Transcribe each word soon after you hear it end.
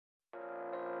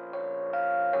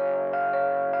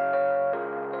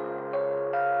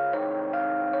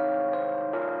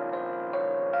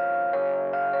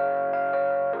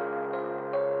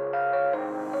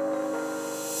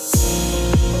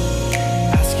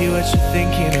you what you're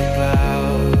thinking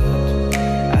about,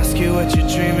 ask you what you're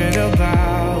dreaming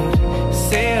about.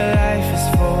 Say your life is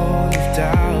full of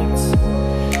doubts,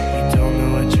 you don't know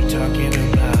what you're talking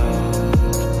about.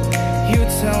 You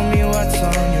tell me what's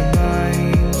on your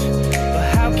mind, but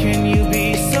how can you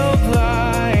be so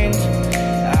blind?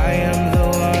 I am the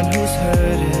one who's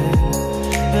hurting,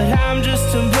 but I'm just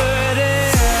a burden.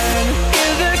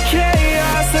 In the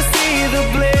chaos I see the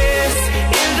bliss,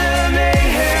 in the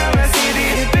mayhem I see the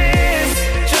abyss.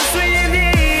 Just when you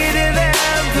needed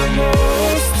them the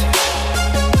most,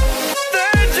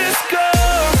 they're just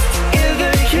ghosts. In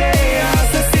the chaos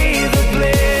I see the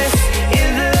bliss, in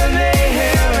the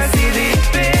mayhem I see the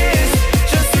abyss.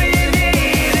 Just when you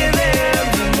needed them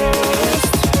the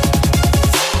most,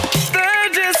 they're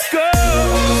just ghosts.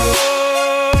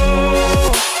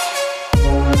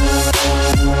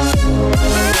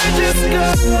 They're just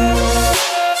ghosts.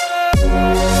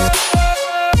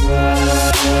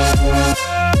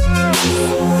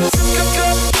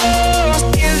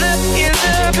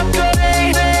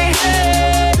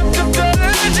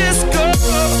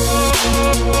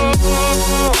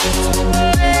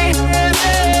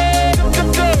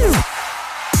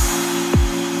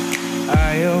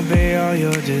 I obey all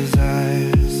your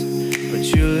desires, but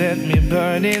you let me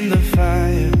burn in the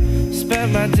fire.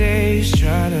 Spent my days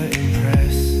trying to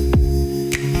impress,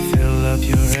 fill up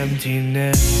your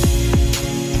emptiness.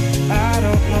 I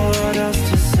don't know what else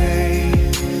to say,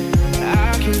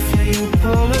 I can feel you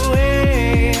pull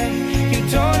away. You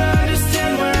don't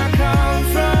understand where I come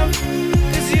from,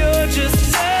 'cause you're just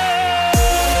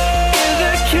in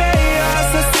the chaos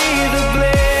I see the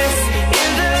bliss,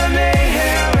 in the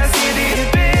mayhem I see the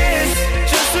abyss.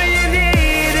 Just when you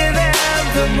needed them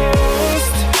the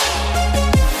most,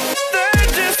 they're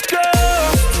just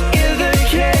ghosts. In the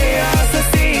chaos I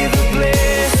see the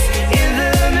bliss, in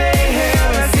the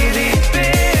mayhem I see the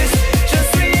abyss.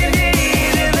 Just when you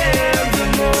needed them the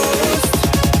most,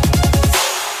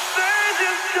 they're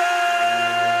just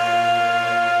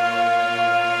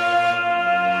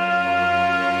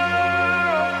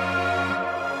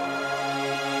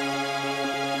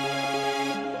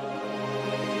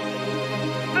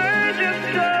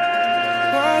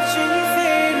watching you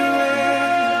fade away,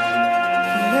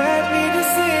 you let me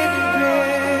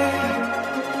disintegrate.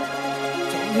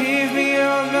 Don't leave me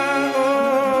on my own.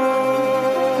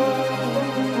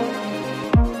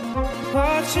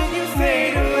 Watching you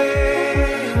fade away,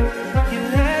 you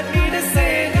let me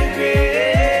disintegrate.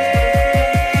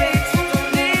 Don't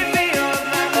leave me on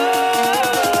my own.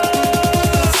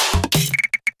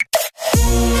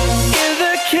 In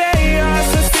the chaos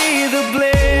I see the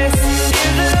bliss,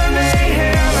 in the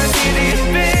mayhem I see the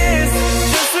abyss.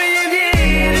 Just when you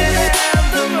needed them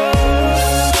the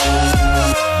most,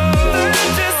 they're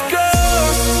just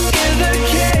ghosts. In the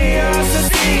chaos I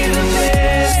see the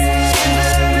bliss, in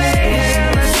the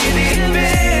mayhem I see the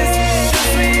abyss.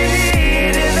 Just when you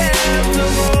needed them the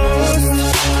most,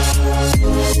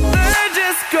 they're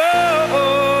just ghosts.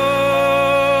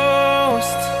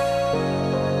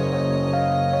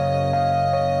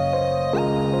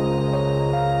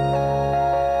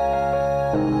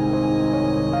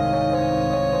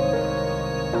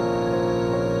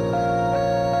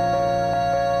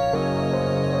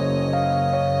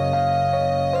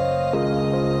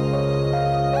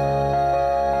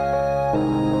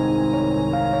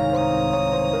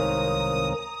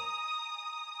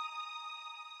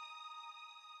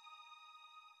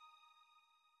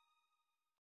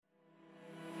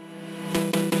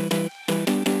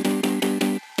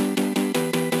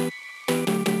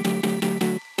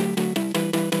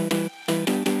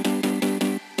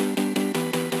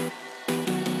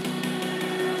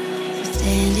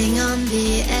 Standing on the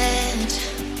edge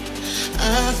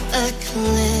of a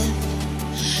cliff,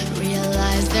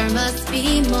 realize there must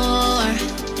be more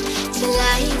to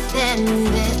life than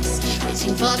this.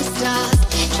 Reaching for the stars,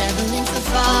 traveling so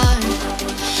far,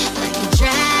 like a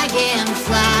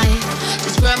dragonfly.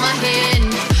 Just grab my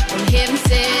hand from hidden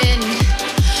sin,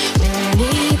 where I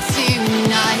need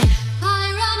tonight. I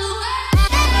run away.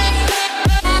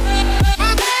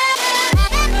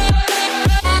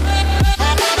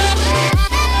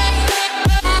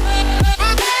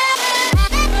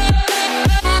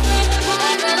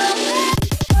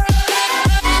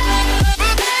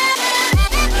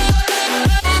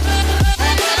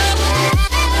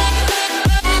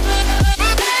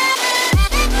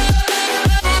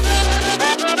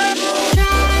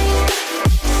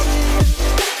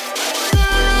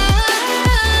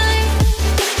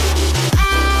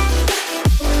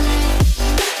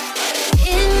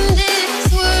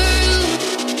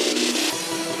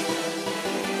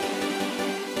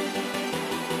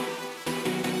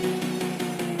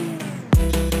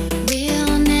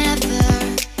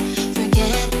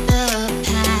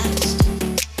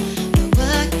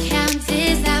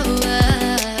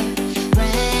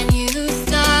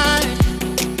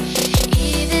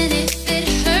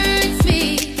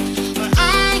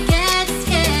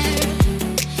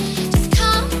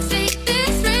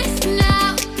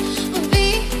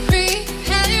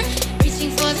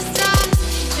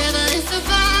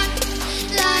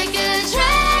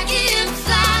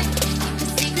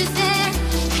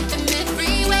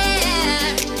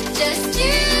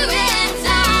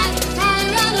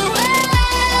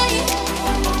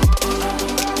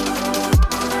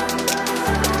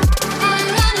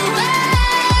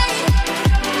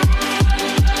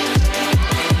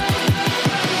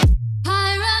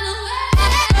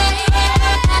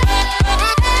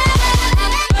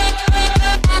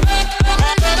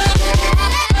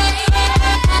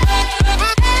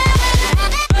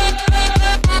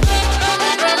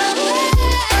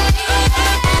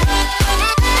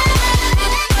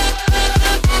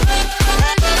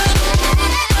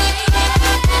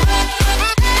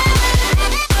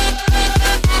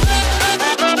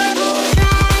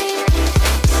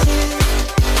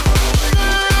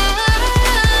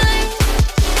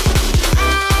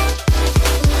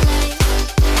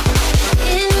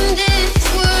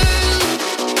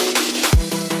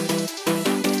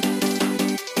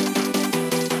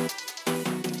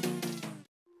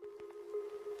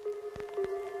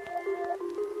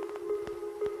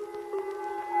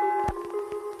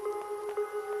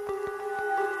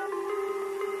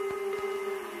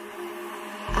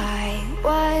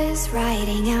 was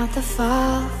writing out the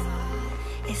fall,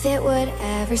 if it would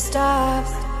ever stop,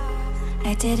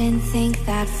 I didn't think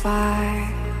that far.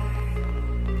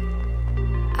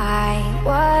 I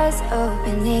was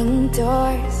opening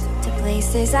doors to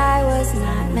places I was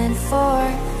not meant for.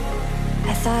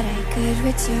 I thought I could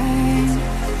return.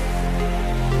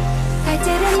 I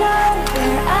didn't know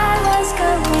where I was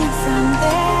going from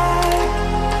there,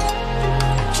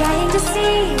 trying to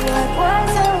see what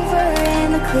was over in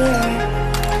the clear.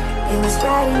 It was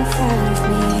right in front of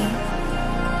me,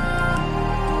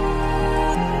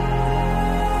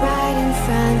 right in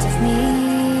front of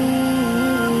me.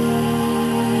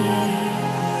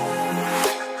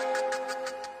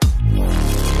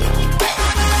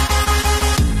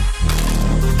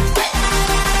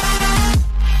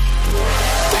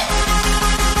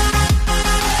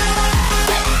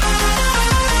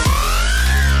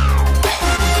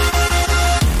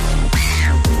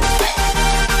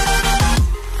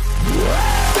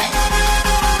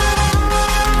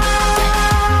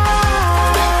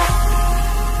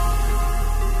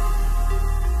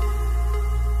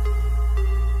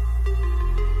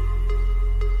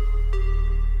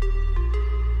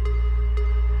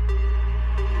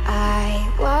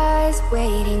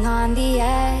 Waiting on the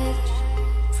edge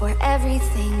for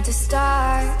everything to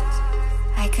start.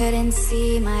 I couldn't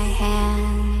see my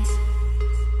hands.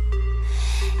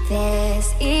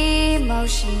 This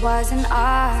emotion was an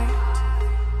art,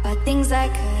 but things I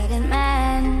couldn't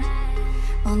mend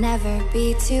will never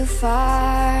be too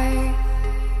far.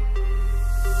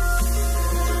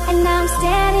 And now I'm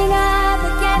standing up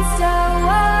against a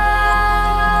wall.